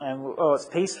 and it's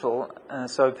peaceful, and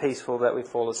it's so peaceful that we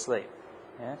fall asleep.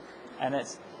 Yeah? And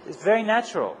it's very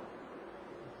natural.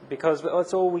 Because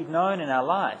that's all we've known in our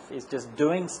life, is just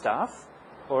doing stuff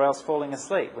or else falling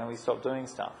asleep when we stop doing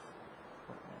stuff.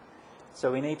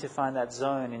 So we need to find that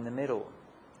zone in the middle.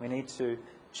 We need to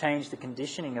change the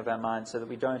conditioning of our mind so that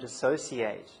we don't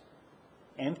associate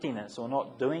emptiness or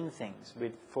not doing things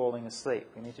with falling asleep.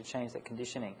 We need to change that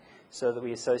conditioning so that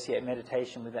we associate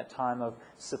meditation with that time of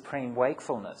supreme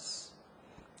wakefulness.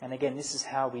 And again, this is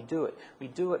how we do it. We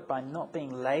do it by not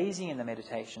being lazy in the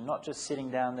meditation, not just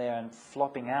sitting down there and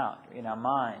flopping out in our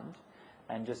mind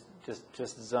and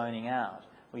just zoning out.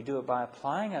 We do it by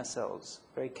applying ourselves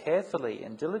very carefully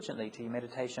and diligently to your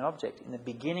meditation object. In the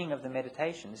beginning of the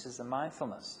meditation, this is the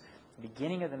mindfulness. The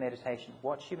beginning of the meditation,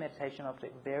 watch your meditation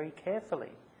object very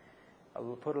carefully. I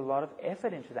will put a lot of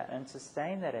effort into that and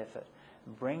sustain that effort.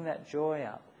 Bring that joy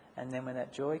up. And then when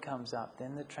that joy comes up,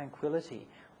 then the tranquility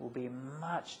will be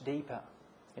much deeper.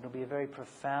 It'll be a very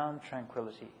profound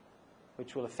tranquility,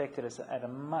 which will affect us at a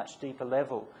much deeper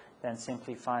level than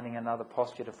simply finding another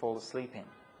posture to fall asleep in.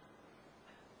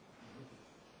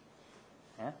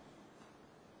 Yeah?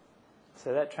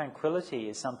 So that tranquility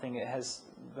is something that has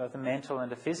both a mental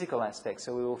and a physical aspect.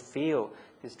 So we will feel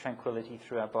this tranquility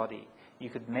through our body. You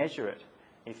could measure it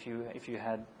if you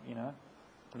had,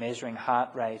 measuring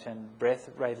heart rate and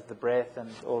rate of the breath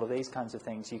and all of these kinds of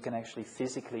things. You can actually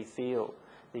physically feel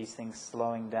these things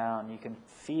slowing down. You can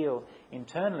feel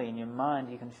internally in your mind,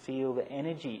 you can feel the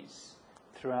energies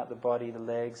throughout the body, the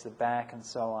legs, the back and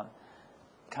so on,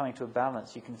 coming to a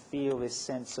balance. You can feel this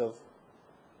sense of,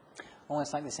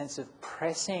 almost like the sense of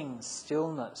pressing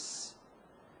stillness,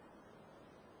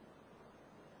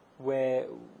 where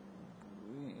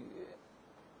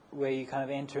you kind of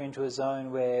enter into a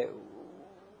zone where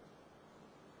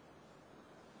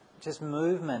just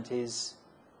movement is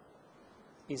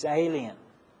alien.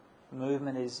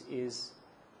 Movement is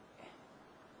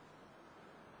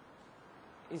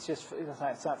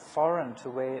it's like foreign to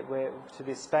where to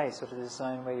this space or to this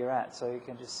zone where you're at. So you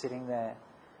can just sitting there,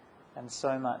 and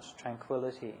so much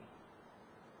tranquility.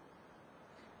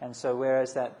 And so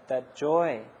whereas that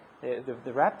joy,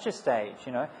 the rapture stage,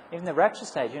 even the rapture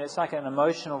stage, it's like an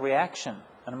emotional reaction,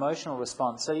 an emotional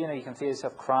response. So, you can feel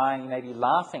yourself crying, you may be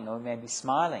laughing or you may be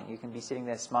smiling. You can be sitting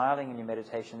there smiling in your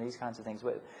meditation, these kinds of things.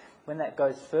 When that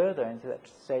goes further into that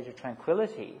stage of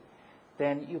tranquility,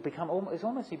 then you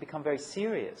become very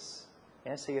serious.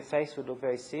 Yeah? So your face would look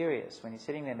very serious when you're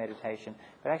sitting there in meditation,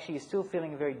 but actually you're still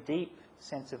feeling a very deep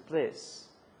sense of bliss.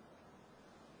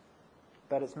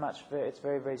 But it's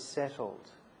very, very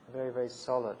settled, very, very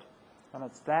solid. And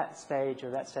it's that stage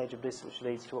of bliss which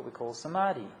leads to what we call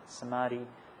samadhi. Samadhi,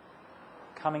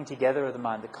 coming together of the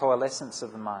mind, the coalescence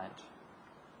of the mind.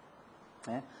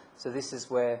 Yeah? So this is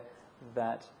where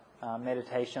that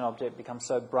meditation object becomes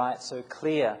so bright, so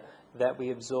clear, that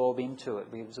we absorb into it.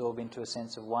 We absorb into a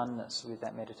sense of oneness with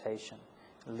that meditation,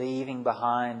 leaving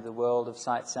behind the world of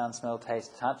sight, sound, smell,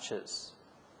 taste, touches,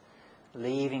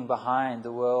 leaving behind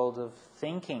the world of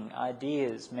thinking,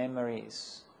 ideas,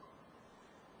 memories,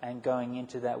 and going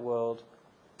into that world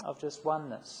of just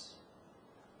oneness,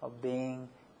 of being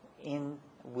in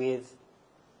with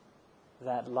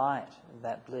that light,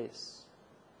 that bliss.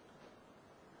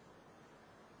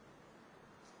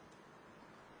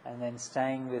 And then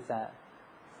staying with that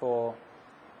for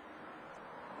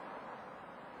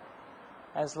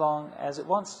as long as it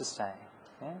wants to stay.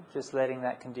 Yeah? Just letting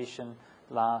that condition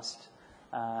last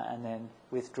and then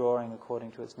withdrawing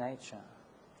according to its nature.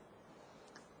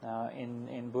 Now,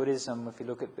 in Buddhism, if you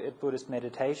look at Buddhist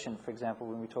meditation, for example,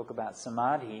 when we talk about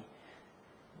samadhi,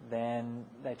 then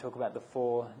they talk about the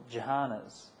 4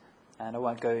 jhanas. And I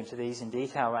won't go into these in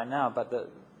detail right now,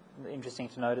 but interesting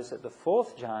to notice that the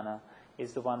 4th jhana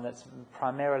is the one that's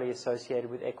primarily associated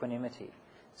with equanimity.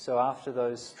 So after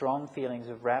those strong feelings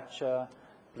of rapture,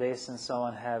 bliss and so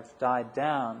on have died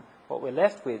down, what we're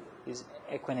left with is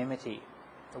equanimity.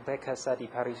 Upekkha sati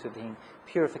parisuddhim,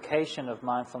 purification of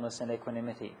mindfulness and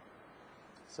equanimity.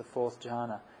 It's the 4th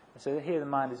jhana. So here the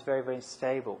mind is very, very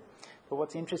stable. But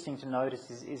what's interesting to notice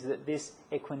is that this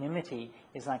equanimity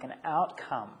is like an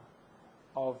outcome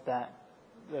of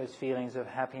those feelings of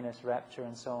happiness, rapture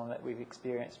and so on that we've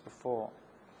experienced before.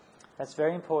 That's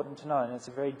very important to know, and there's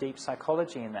a very deep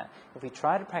psychology in that. If we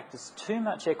try to practice too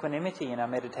much equanimity in our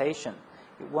meditation,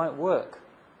 it won't work.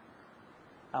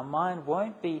 Our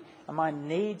mind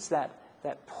needs that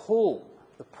pull,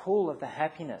 the pull of the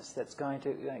happiness that's going to,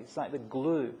 it's like the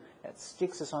glue that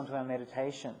sticks us onto our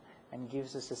meditation and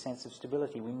gives us a sense of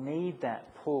stability. We need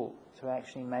that pull to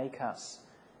actually make us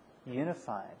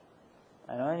unified.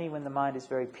 And only when the mind is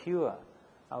very pure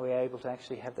are we able to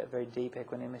actually have that very deep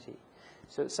equanimity.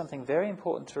 So it's something very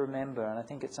important to remember, and I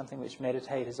think it's something which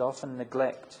meditators often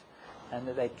neglect, and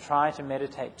that they try to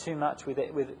meditate too much with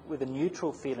a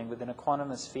neutral feeling, with an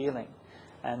equanimous feeling,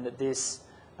 and that this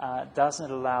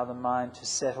doesn't allow the mind to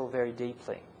settle very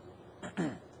deeply.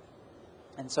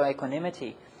 And so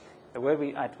equanimity, the word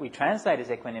we translate as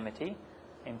equanimity,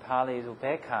 in Pali is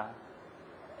upekkha,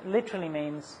 literally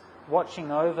means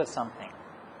watching over something.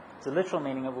 The literal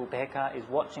meaning of upekkha is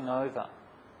watching over.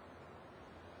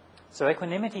 So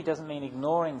equanimity doesn't mean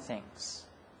ignoring things.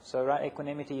 So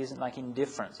equanimity isn't like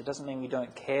indifference. It doesn't mean we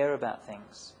don't care about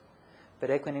things. But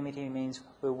equanimity means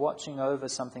we're watching over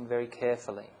something very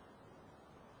carefully.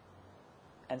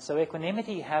 And so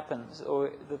equanimity happens,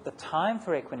 or the time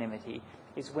for equanimity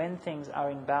is when things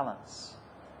are in balance.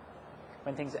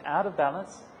 When things are out of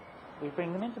balance, we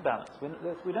bring them into balance.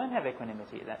 We don't have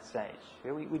equanimity at that stage.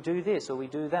 We do this or we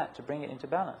do that to bring it into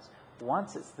balance.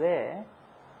 Once it's there,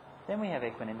 then we have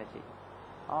equanimity.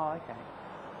 Oh, okay.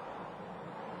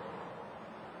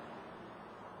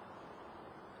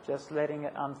 Just letting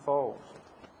it unfold.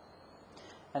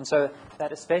 And so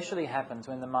that especially happens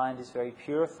when the mind is very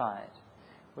purified.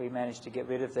 We manage to get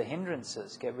rid of the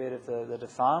hindrances, get rid of the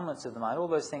defilements of the mind, all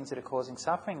those things that are causing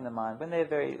suffering in the mind. When they're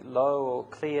very low or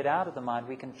cleared out of the mind,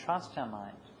 we can trust our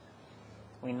mind.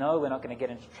 We know we're not going to get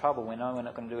into trouble. We know we're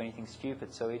not going to do anything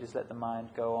stupid, so we just let the mind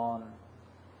go on.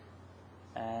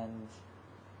 And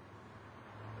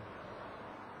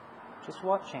just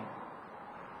watching.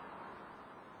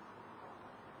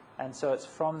 And so it's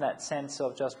from that sense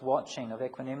of just watching, of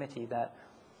equanimity, that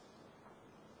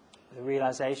the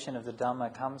realization of the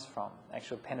Dhamma comes from,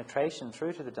 actual penetration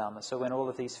through to the Dhamma. So when all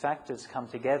of these factors come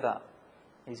together,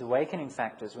 these awakening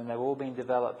factors, when they've all been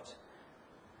developed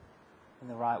in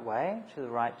the right way, to the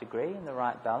right degree, in the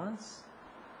right balance,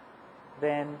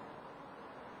 then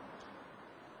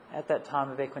at that time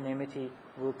of equanimity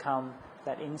will come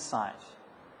that insight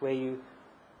where you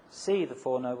see the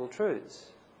Four Noble Truths.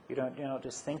 You're not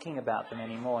just thinking about them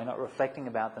anymore, you're not reflecting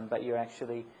about them, but you're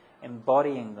actually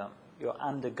embodying them. You're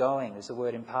undergoing, as the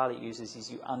word in Pali uses,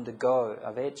 is you undergo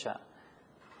avecca.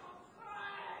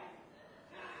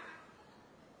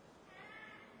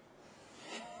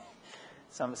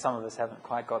 Some of us haven't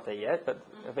quite got there yet, but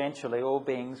eventually all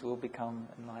beings will become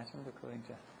enlightened according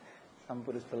to some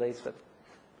Buddhist beliefs. But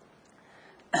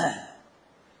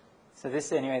so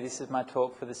this is my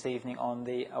talk for this evening on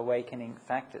the awakening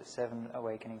factors, 7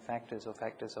 awakening factors or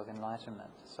factors of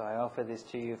enlightenment. So I offer this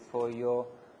to you for your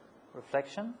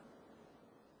reflection.